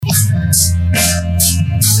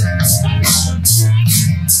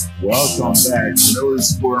Welcome back to Middle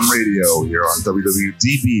East Forum Radio here on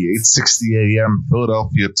WWDB 860 AM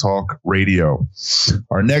Philadelphia Talk Radio.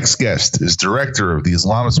 Our next guest is director of the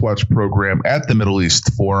Islamist Watch program at the Middle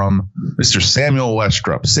East Forum, Mr. Samuel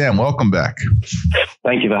Westrup. Sam, welcome back.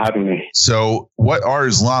 Thank you for having me. So what are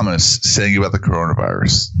Islamists saying about the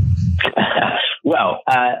coronavirus? Well,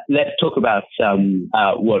 let's talk about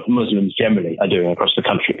what Muslims generally are doing across the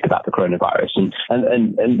country about the coronavirus.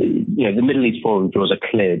 And you know, the Middle East Forum draws a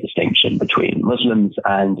clear distinction between Muslims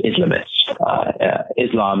and Islamists.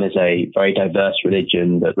 Islam is a very diverse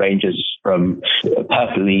religion that ranges from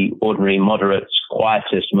perfectly ordinary, moderate,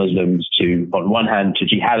 quietist Muslims to, on one hand, to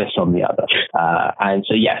jihadists on the other. And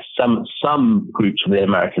so, yes, some groups within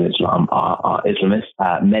American Islam are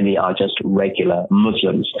Islamists. Many are just regular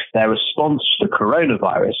Muslims. Their response to the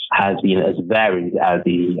coronavirus has been as varied as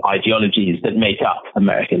the ideologies that make up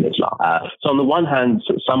American Islam. So on the one hand,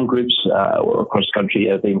 some groups across the country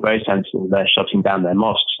are being very sensible. They're shutting down their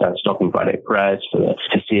mosques, they're stopping Friday prayers for the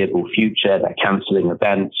foreseeable future, they're cancelling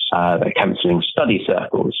events, they're cancelling study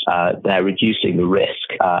circles, they're reducing the risk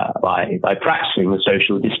by practicing the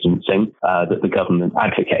social distancing that the government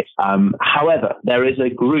advocates. However, there is a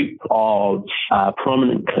group of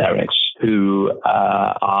prominent clerics who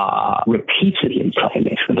are repeatedly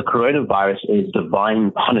claiming that the coronavirus is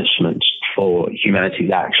divine punishment for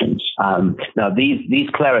humanity's actions. Now, these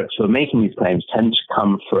clerics who are making these claims tend to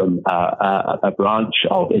come from a branch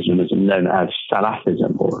of Islamism known as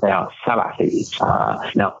Salafism, or they are Salafis.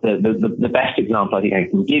 Now, the best example I think I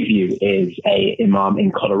can give you is a imam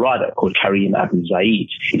in Colorado called Karim Abu Zaid.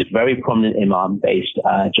 He's a very prominent imam based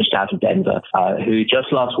just out of Denver, who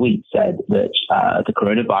just last week said that the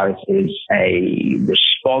coronavirus is a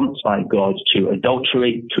response by God to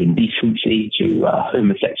adultery, to indecency, to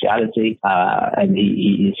homosexuality. And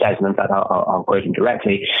he says, and in fact, I'll quote him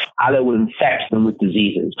directly, Allah will infect them with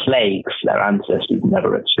diseases, plagues their ancestors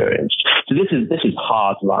never experienced. So this is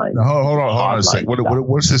hard line. Now, hold on a second.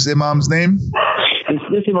 What's this imam's name?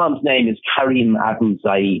 This imam's name is Karim Abu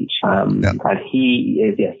Zaid, and he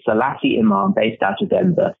is a Salafi imam based out of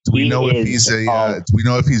Denver. Do we know if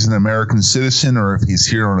he's an American citizen or if he's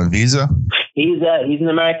here on a visa? He's an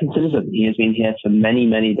American citizen. He has been here for many,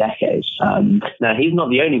 many decades. Now, he's not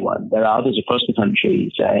the only one. There are others across the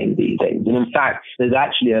country saying these things. And in fact, there's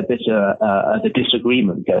actually a bit of a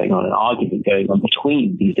disagreement going on, an argument going on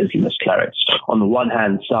between these Islamist clerics. On the one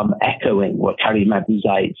hand, some echoing what Karim Abu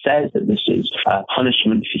Zaid says, that this is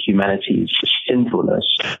punishment for humanity's sinfulness.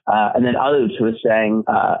 And then others who are saying,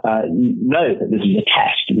 no, that this is a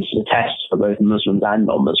test. This is a test for both Muslims and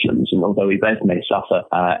non-Muslims. And although we both may suffer,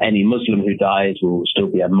 any Muslim who dies will still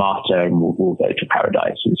be a martyr and will go to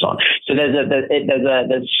paradise and so on. So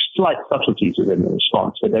there's slight subtleties within the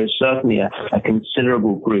response, but there's certainly a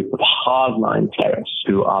considerable group of hardline clerics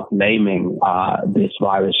who are blaming this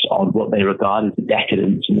virus on what they regard as the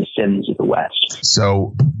decadence and the sins of the West.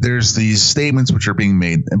 So there's these statements which are being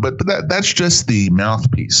made, but that's just the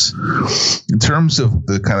mouthpiece. In terms of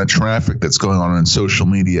the kind of traffic that's going on in social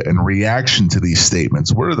media in reaction to these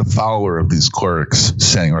statements, what are the follower of these clerics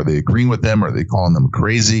saying? Are they agreeing with them? Are they calling them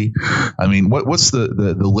crazy? I mean, what's the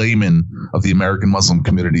layman of the American Muslim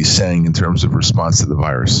community saying in terms of response to the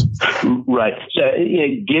virus? Right. So,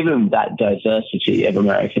 given that diversity of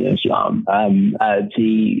American Islam,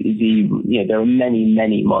 there are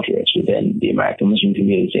many moderates within the American Muslim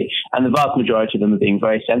community, and the vast majority of them are being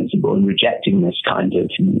very sensible in rejecting this kind of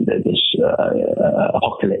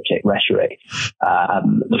apocalyptic rhetoric.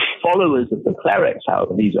 The followers of the clerics,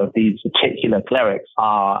 however, these particular clerics,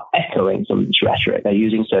 are echoing some of this rhetoric. They're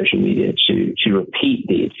using social media to repeat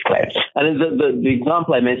these claims. And the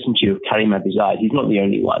example I mentioned to you of Karim Abu Zaid, he's not the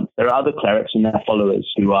only one. There are other clerics and their followers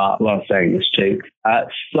who are saying this too.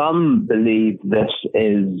 Some believe the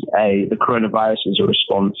coronavirus is a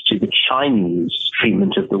response to the Chinese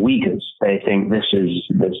treatment of the Uyghurs. They think this is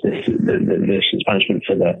punishment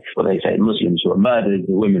for what they say, Muslims who are murdered,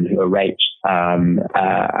 the women who are raped, and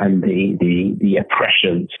the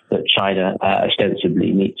oppression that China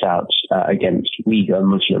ostensibly metes out against Uyghur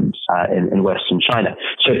Muslims in Western China.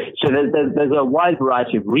 So there's a wide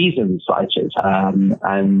variety of reasons cited,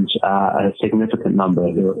 and a significant number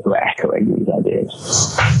who are echoing these ideas.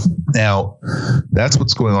 Now, that's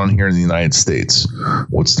what's going on here in the United States.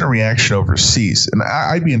 What's the reaction overseas? And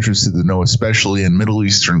I'd be interested to know, especially in Middle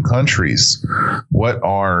Eastern countries, what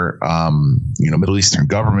are Middle Eastern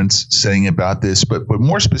governments saying about this, but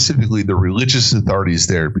more specifically the religious authorities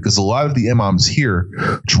there, because a lot of the imams here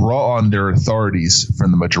draw on their authorities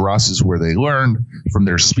from the madrasas where they learned, from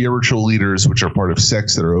their spiritual leaders, which are part of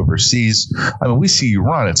sects that are overseas. I mean, we see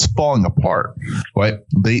Iran, it's falling apart, right?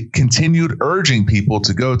 They continued urging people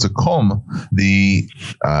to go to Qom, the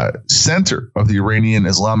center of the Iranian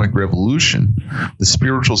Islamic Revolution, the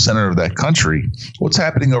spiritual center of that country. What's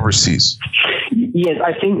happening overseas? Yes,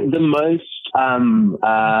 I think the most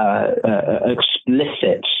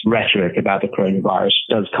explicit rhetoric about the coronavirus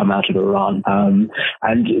does come out of Iran,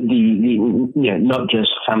 and the not just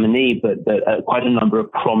Khamenei, but quite a number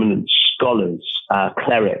of prominent scholars,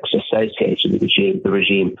 clerics associated with the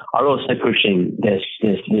regime, are also pushing this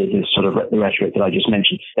sort of the rhetoric that I just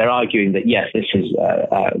mentioned. They're arguing that yes, this is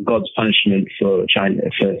God's punishment for China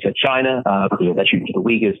because of their treatment of the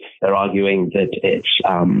Uyghurs. They're arguing that it's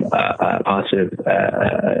part of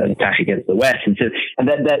an attack against the West, and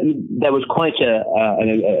there was quite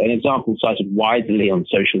an example cited widely on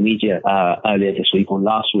social media earlier this week or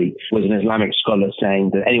last week, was an Islamic scholar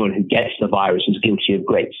saying that anyone who gets the virus is guilty of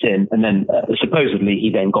great sin, and then supposedly he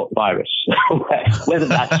then got the virus. Whether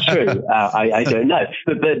that's true, I don't know.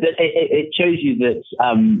 But it shows you that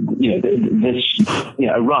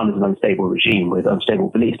Iran is an unstable regime with unstable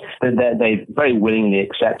beliefs. They very willingly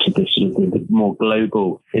accepted this sort of the more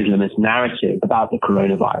global Islamist narrative about the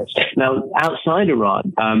coronavirus. Now, outside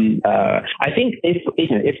Iran, I think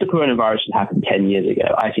if the coronavirus had happened 10 years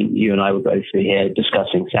ago, I think you and I would both be here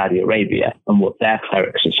discussing Saudi Arabia and what their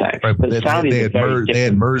clerics are saying. Right, but they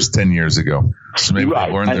had MERS 10 years ago, so maybe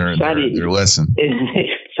they learned their lesson.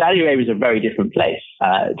 Saudi Arabia is a very different place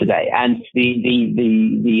today, and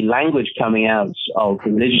the language coming out of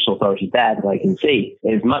the religious authorities there that I can see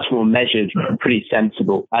is much more measured, pretty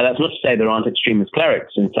sensible. That's not to say there aren't extremist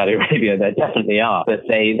clerics in Saudi Arabia. There definitely are, but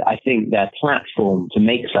I think their platform to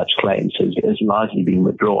make such claims has largely been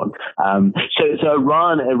withdrawn. So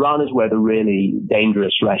Iran is where the really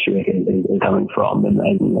dangerous rhetoric is coming from, and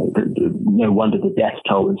no wonder the death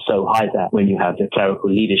toll is so high there when you have the clerical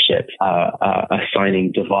leadership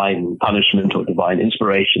assigning divine punishment or divine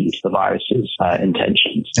inspiration to the virus's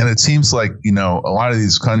intentions. And it seems like, a lot of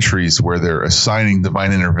these countries where they're assigning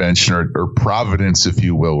divine intervention or providence, if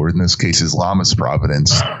you will, or in this case, Islamist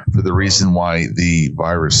providence, for the reason why the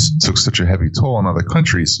virus took such a heavy toll on other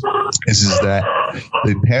countries, is that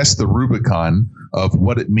they passed the Rubicon of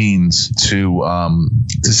what it means to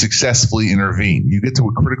successfully intervene. You get to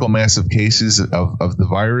a critical mass of cases of the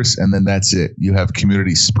virus, and then that's it. You have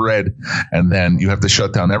community spread, and then you have to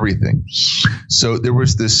shut down everything. So there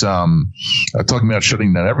was this talking about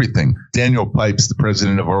shutting down everything. Daniel Pipes, the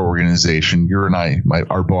president of our organization, you and I,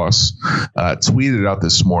 our boss, tweeted out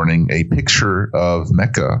this morning a picture of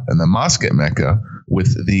Mecca and the mosque at Mecca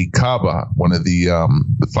with the Kaaba, one of the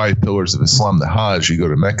 5 pillars of Islam, the Hajj. You go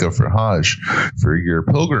to Mecca for Hajj, for your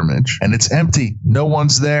pilgrimage, and it's empty. No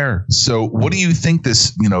one's there. So what do you think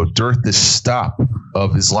this, this stop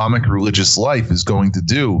of Islamic religious life is going to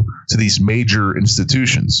do to these major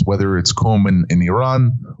institutions, whether it's Qom in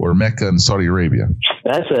Iran or Mecca in Saudi Arabia?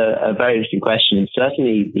 That's a very interesting question. And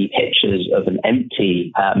certainly the pictures of an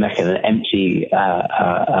empty Mecca, the empty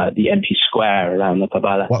square around the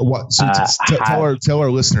Kaaba. Tell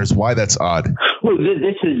our listeners why that's odd. Well,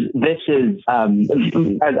 this is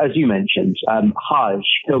as you mentioned, Hajj,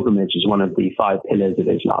 pilgrimage, is one of the 5 pillars of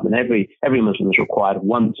Islam, and every Muslim is required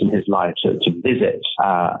once in his life to visit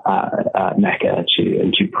Mecca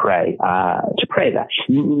to pray there.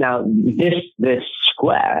 Now, this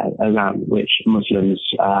square around which Muslims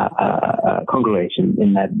congregate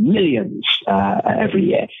in their millions every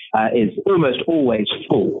year is almost always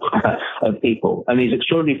full of people. And these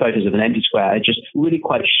extraordinary photos of an empty square are just really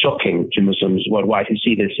quite shocking to Muslims worldwide who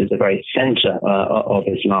see this as the very center of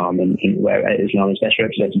Islam and where Islam is best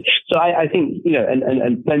represented. So I think,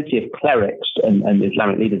 and plenty of clerics and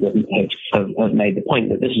Islamic leaders have made the point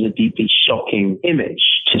that this is a deeply shocking image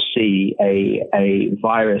to see a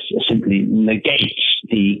virus simply negate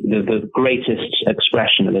the greatest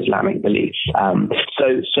expression of Islamic belief.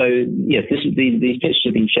 So yes, these pictures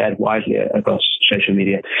have been shared widely across social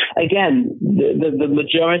media. Again, the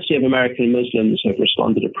majority of American Muslims have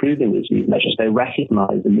responded approvingly to these measures. They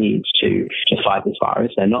recognize the need to fight this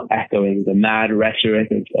virus. They're not echoing the mad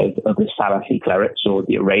rhetoric of the Salafi clerics or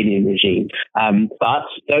the Iranian regime. But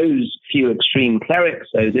those few extreme clerics,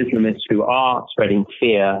 those Islamists who are spreading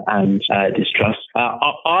fear and distrust,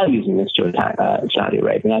 are using this to attack Saudi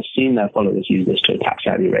Arabia. And I've seen their followers use this to attack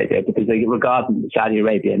Saudi Arabia because they regard Saudi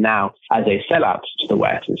Arabia now as a sellout to the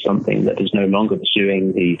West, as something that is no longer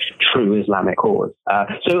pursuing the true Islamic cause.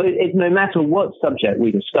 So no matter what subject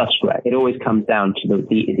we discuss, Greg, it always comes down to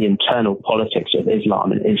the internal politics of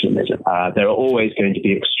Islam and Islamism. There are always going to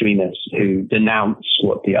be extremists who denounce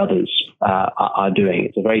what the others are doing.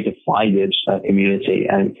 It's a very divided community,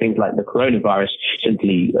 and things like the coronavirus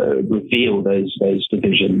simply reveal those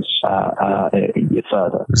divisions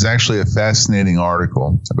further. There's actually a fascinating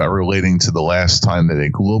article about relating to the last time that a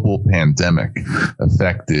global pandemic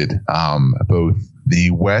affected both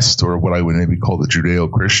the West, or what I would maybe call the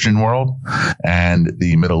Judeo-Christian world, and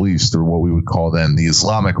the Middle East, or what we would call then the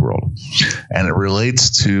Islamic world. And it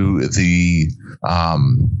relates to the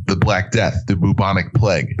Black Death, the bubonic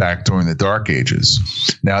plague back during the Dark Ages.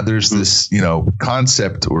 Now, there's this,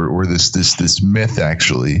 concept or this myth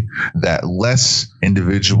actually that less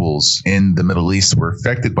individuals in the Middle East were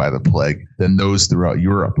affected by the plague than those throughout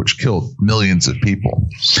Europe, which killed millions of people.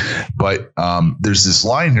 But there's this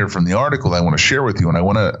line here from the article that I want to share with you, and I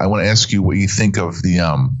want to ask you what you think of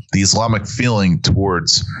the Islamic feeling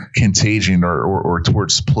towards contagion or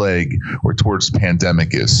towards plague or towards pandemic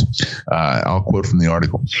is. I'll quote from the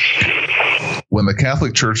article. When the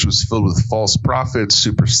Catholic Church was filled with false prophets,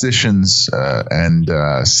 superstitions, and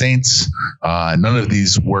saints, none of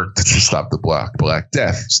these worked to stop the Black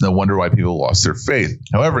Death. It's no wonder why people lost their faith.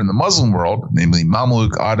 However, in the Muslim world, namely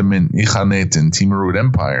Mamluk, Ottoman, Ilkhanate, and Timurid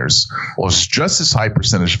empires, lost just as high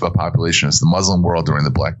percentage of the population as the Muslim world during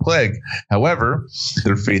the Black Plague. However,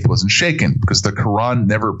 their faith wasn't shaken because the Quran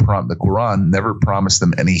never promised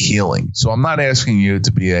them any healing. So I'm not asking you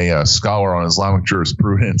to be a scholar on Islamic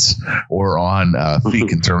jurisprudence or on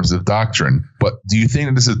fiqh in terms of doctrine, but do you think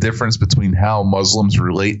that there's a difference between how Muslims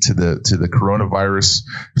relate to the coronavirus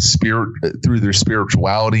through their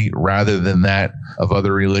spirituality rather than that of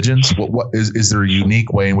other religions? What is there a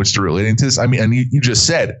unique way in which they're relating to this? I mean, and you just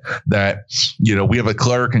said that we have a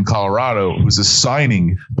cleric in Colorado who's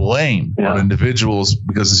assigning blame on individuals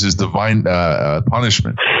because this is divine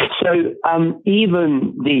punishment. So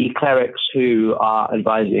even the clerics who are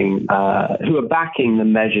advising, who are backing the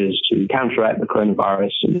measures to counteract the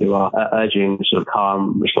coronavirus and who are urging sort of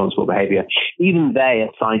calm, responsible behavior, even they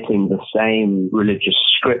are citing the same religious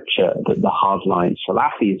scripture that the hardline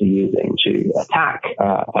Salafis are using to attack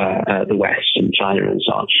the West and China and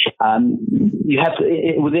so on. You have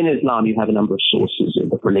within Islam, you have a number of sources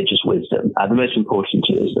of religious wisdom. The most important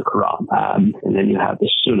is the Quran, and then you have the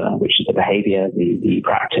Sunnah, which is the behavior, the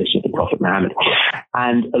practice of the Prophet Muhammad.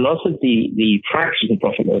 And a lot of the practice of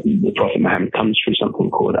the Prophet Muhammad comes through something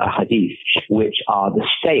called a hadith, which are the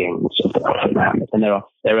sayings of the Prophet Muhammad. And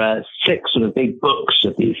there are 6 sort of big books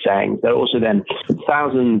of these sayings. There are also then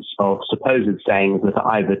thousands of supposed sayings that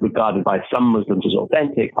are either regarded by some Muslims as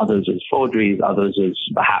authentic, others as forgeries, others as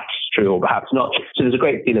perhaps true or perhaps not. So there's a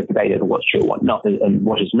great deal of debate over what's true, what not, and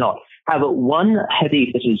what is not. However, one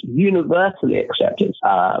hadith that is universally accepted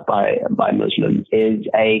by Muslims is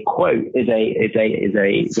a quote, is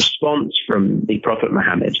a response from the Prophet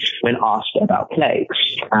Muhammad when asked about plagues.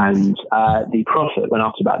 And the Prophet, when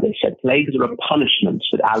asked about this, said, "Plagues are a punishment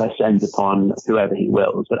that Allah sends upon whoever He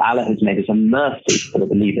wills, but Allah has made us a mercy for the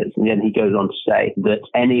believers." And then he goes on to say that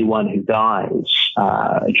anyone who dies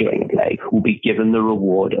during a plague will be given the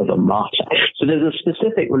reward of a martyr. So there's a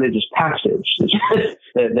specific religious passage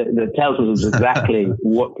that tells us exactly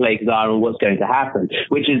what plagues are and what's going to happen,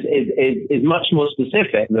 which is much more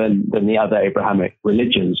specific than the other Abrahamic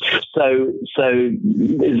religions. So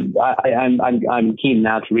I'm keen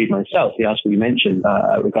now to read myself the article you mentioned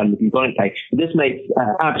regarding the bubonic plague. This makes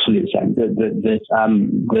absolute sense that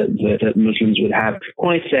Muslims would have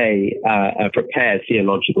quite a prepared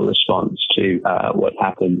theological response to what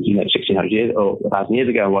happened 1,600 years or 1,000 years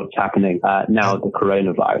ago and what's happening now with the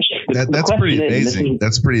coronavirus. That's pretty amazing.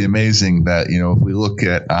 That's pretty amazing that, if we look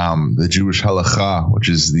at the Jewish halakha, which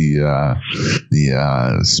is the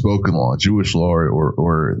spoken law, Jewish law,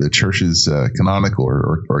 or the church's canonical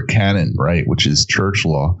or canon, right, which is church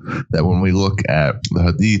law, that when we look at the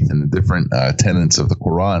hadith and the different tenets of the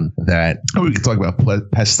Quran, that we could talk about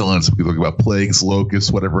pestilence, we could talk about plagues,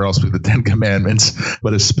 locusts, whatever else with the 10 Commandments,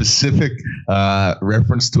 but a specific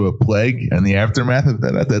reference to a plague and the aftermath of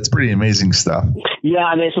that's pretty amazing stuff.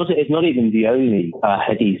 Yeah, and it's not even the only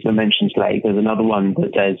hadith that mentions plague. There's another one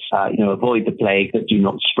that says, avoid the plague, but do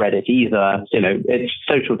not spread it either. It's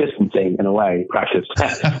social distancing in a way practiced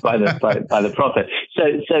by the Prophet. So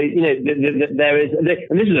there is,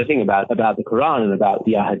 and this is the thing about the Quran and about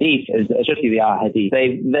the hadith, especially the hadith.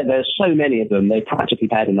 There's so many of them. They practically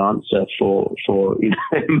had an answer for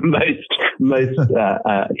most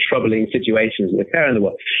troubling situations extremism occur in the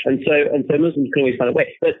world. And so Muslims can always find a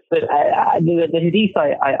way. But the hadith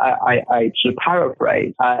I sort of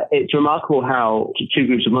paraphrase, it's remarkable how two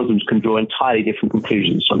groups of Muslims can draw entirely different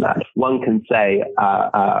conclusions from that. One can say,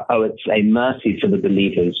 it's a mercy for the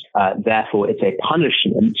believers, therefore it's a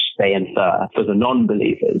punishment, they infer, for the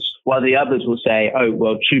non-believers, while the others will say,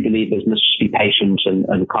 true believers must just be patient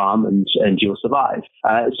and calm and you'll survive.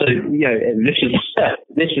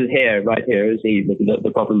 This is right here is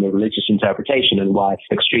the problem of religious interpretation and why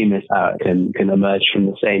extremists can emerge from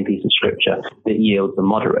the same piece of scripture that yields the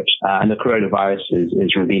moderate. And the coronavirus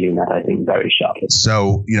is revealing that, I think, very sharply.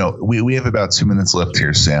 So, we have about 2 minutes left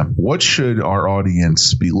here, Sam. What should our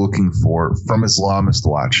audience be looking for from Islamist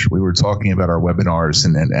Watch? We were talking about our webinars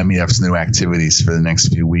and MEF's new activities for the next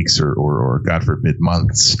few weeks or God forbid,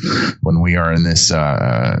 months when we are in this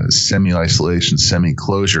semi-isolation,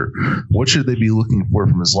 semi-closure. What should they be looking for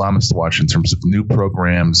from Islamist Watch in terms of new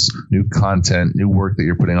programs, new content, new work that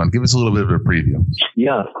you're putting on? Give us a little bit of a preview.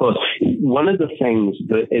 Yeah, of course. One of the things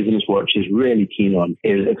that Islamist Watch is really keen on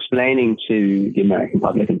is explaining to the American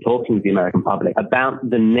public and talking to the American public about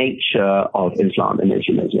the nature of Islam and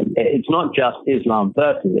Islamism. It's not just Islam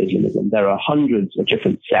versus Islamism. There are hundreds of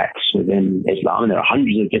different sects within Islam, and there are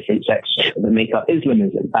hundreds of different sects that make up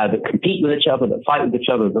Islamism, that compete with each other, that fight with each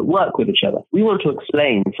other, that work with each other. We want to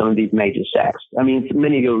explain some of these major sects. I mean,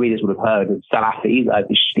 many of your readers would have heard of Salafis. I've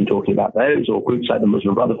just been talking about those, or groups like the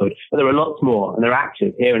Muslim Brotherhood. But there are lots more, and they're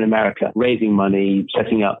active here in America, raising money,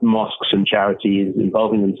 setting up mosques and charities,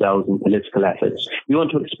 involving themselves in political efforts. We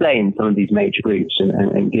want to explain some of these major groups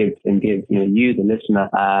and give you, the listener,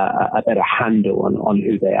 a better handle on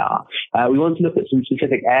who they are. We want to look at some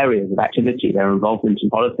specific areas of activity. Their involvement in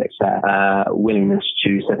politics, their willingness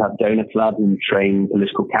to set up donor clubs and train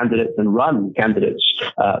political candidates and run candidates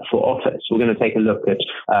for office. We're going to take a look at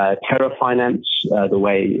terror finance, the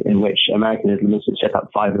way in which American Islamists have set up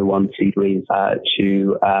 501c3s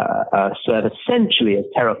to serve essentially as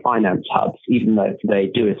terror finance hubs, even though they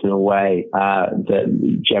do it in a way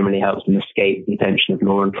that generally helps them escape the attention of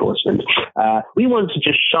law enforcement. We want to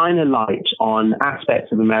just shine a light on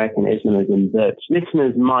aspects of American Islamism that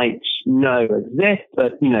listeners might know exist,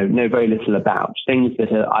 but know very little about. Things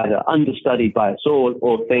that are either understudied by us all,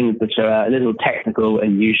 or things that are a little technical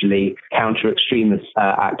and usually counter-extremist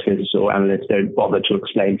activists or analysts don't bother to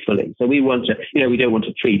explain fully. So we want to, we don't want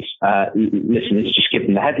to treat listeners just give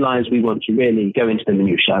them the headlines. We want to really go into the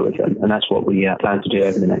minutiae with them, and that's what we plan to do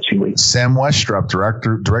over the next few weeks. Sam Westrup,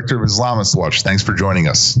 Director of Islamist Watch. Thanks for joining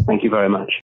us. Thank you very much.